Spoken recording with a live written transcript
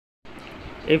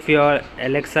if your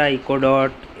Alexa Echo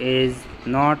Dot is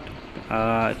not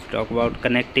talk about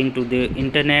connecting to the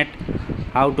internet,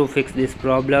 how to fix this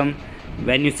problem.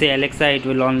 When you say Alexa, it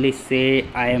will only say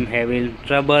I am having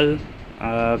trouble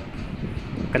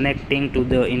connecting to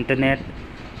the internet.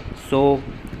 So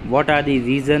what are the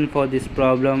reason for this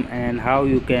problem and how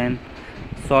you can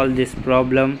solve this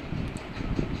problem?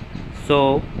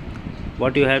 So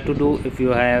what you have to do, if you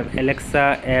have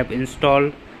Alexa app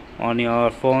installed on your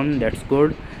phone, that's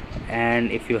good,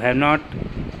 and if you have not,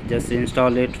 just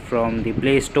install it from the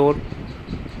Play Store,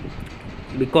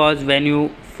 because when you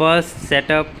first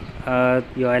set up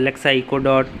your Alexa Echo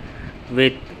Dot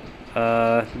with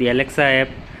the Alexa app,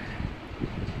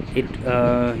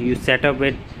 you set up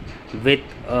it with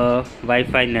a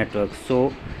Wi-Fi network.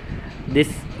 So this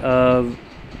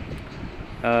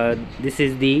this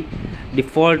is the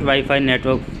default Wi-Fi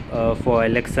network for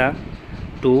Alexa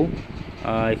 2.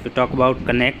 If you talk about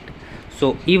connect,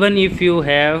 so even if you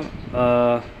have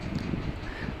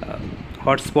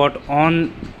hotspot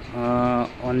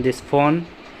on this phone,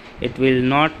 it will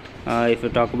not if you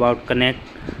talk about connect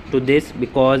to this,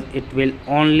 because it will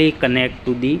only connect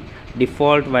to the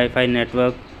default Wi-Fi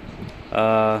network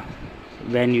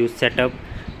when you set up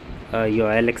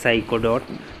your Alexa Echo Dot.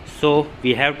 So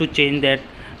we have to change that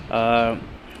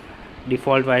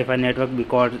default Wi-Fi network,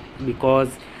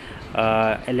 because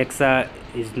Alexa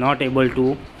is not able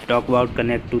to talk about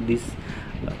connect to this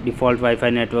default Wi-Fi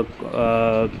network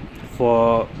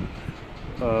for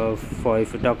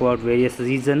if you talk about various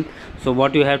reasons. So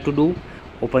what you have to do,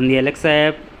 open the Alexa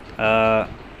app,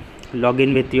 log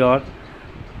in with your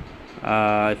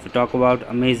if you talk about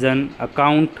Amazon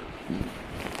account,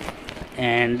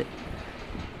 and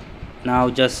now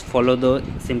just follow the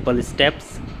simple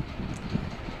steps.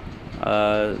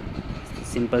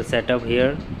 Simple setup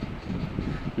here,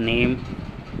 name,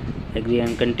 agree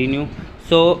and continue.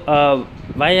 So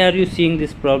why are you seeing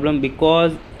this problem?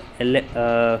 Because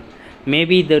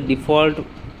maybe the default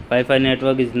Wi-Fi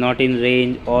network is not in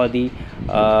range, or the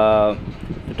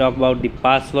to talk about the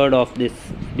password of this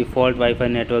default Wi-Fi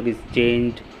network is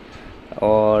changed,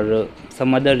 or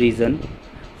some other reason.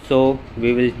 So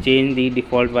we will change the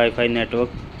default Wi-Fi network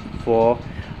for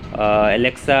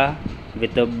Alexa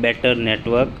with a better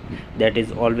network that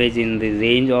is always in the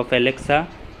range of Alexa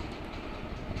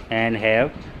and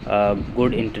have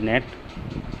good internet.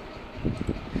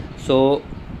 So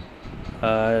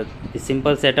the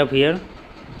simple setup here.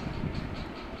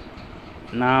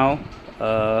 Now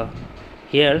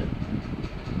here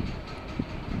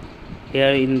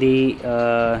in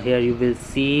the here you will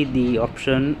see the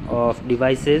option of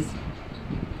devices.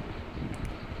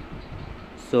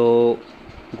 So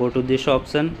go to this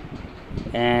option,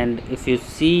 and if you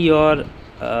see your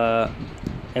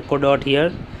Echo Dot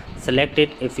here, select it.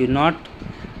 If you not,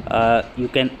 you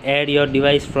can add your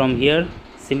device from here.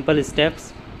 Simple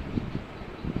steps.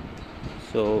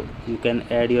 So you can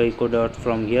add your Echo Dot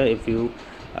from here if you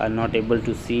are not able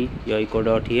to see your Echo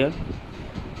Dot here.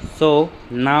 So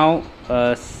now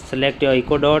select your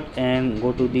Echo Dot and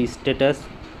go to the status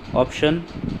option,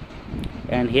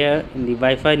 and here in the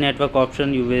Wi-Fi network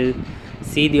option you will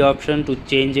see the option to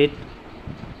change it.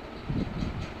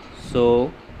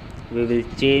 So we will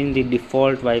change the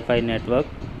default Wi-Fi network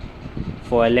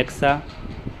for Alexa,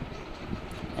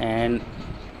 and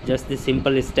just the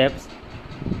simple steps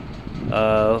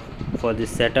for this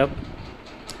setup.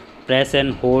 Press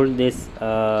and hold this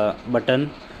button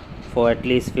for at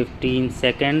least 15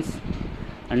 seconds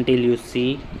until you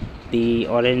see the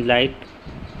orange light.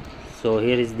 So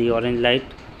here is the orange light.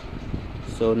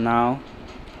 So now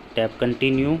tap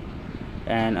continue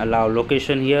and allow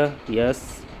location here,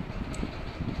 yes.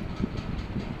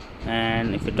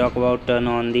 And if you talk about turn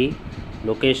on the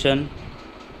location,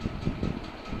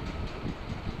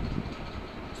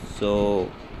 so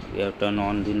we have turned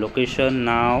on the location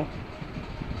now,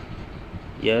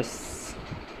 yes.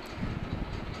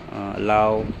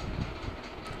 Allow.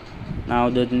 Now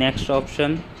the next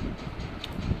option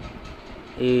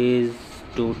is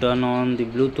to turn on the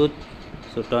Bluetooth.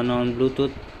 So turn on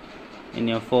Bluetooth in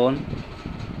your phone.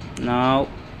 Now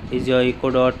is your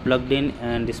Echo Dot plugged in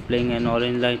and displaying an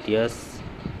orange light? Yes.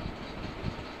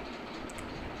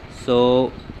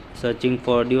 So searching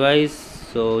for device,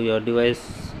 so your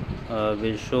device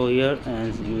will show here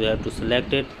and you have to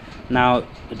select it. Now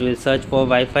it will search for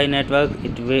Wi-Fi network.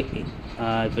 It will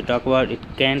if you talk about, it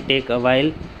can take a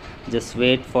while. Just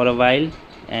wait for a while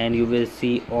and you will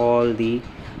see all the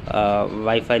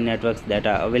Wi-Fi networks that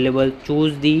are available.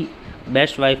 Choose the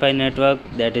best Wi-Fi network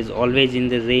that is always in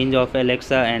the range of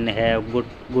Alexa and have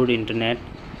good internet.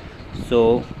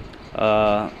 So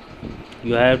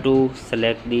you have to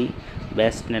select the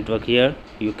best network here.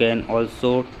 You can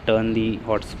also turn the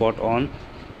hotspot on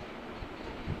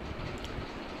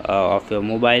of your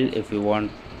mobile if you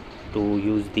want to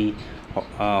use the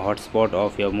hotspot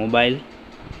of your mobile,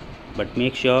 but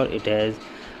make sure it has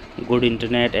good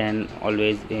internet and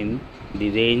always in the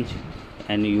range,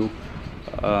 and you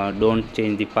don't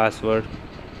change the password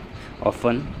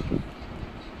often.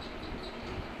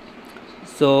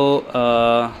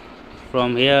 So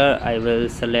from here I will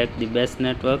select the best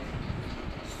network.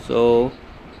 So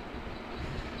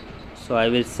I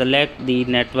will select the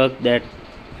network that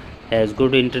has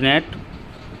good internet.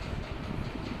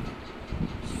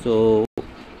 So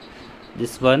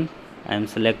this one I am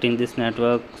selecting this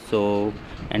network. So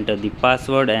enter the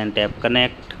password and tap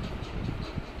connect.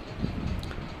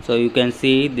 So you can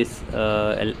see this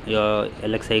your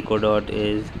Alexa Echo Dot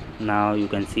is now, you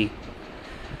can see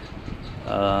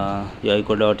your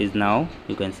Echo Dot is now,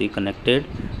 you can see, connected.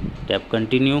 Tap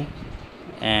continue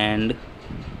and you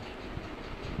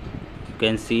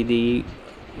can see the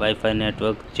Wi-Fi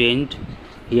network changed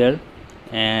here,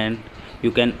 and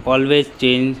you can always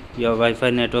change your Wi-Fi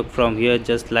network from here,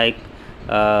 just like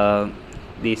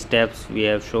the steps we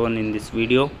have shown in this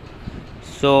video.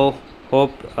 So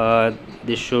hope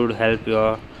this should help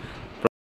your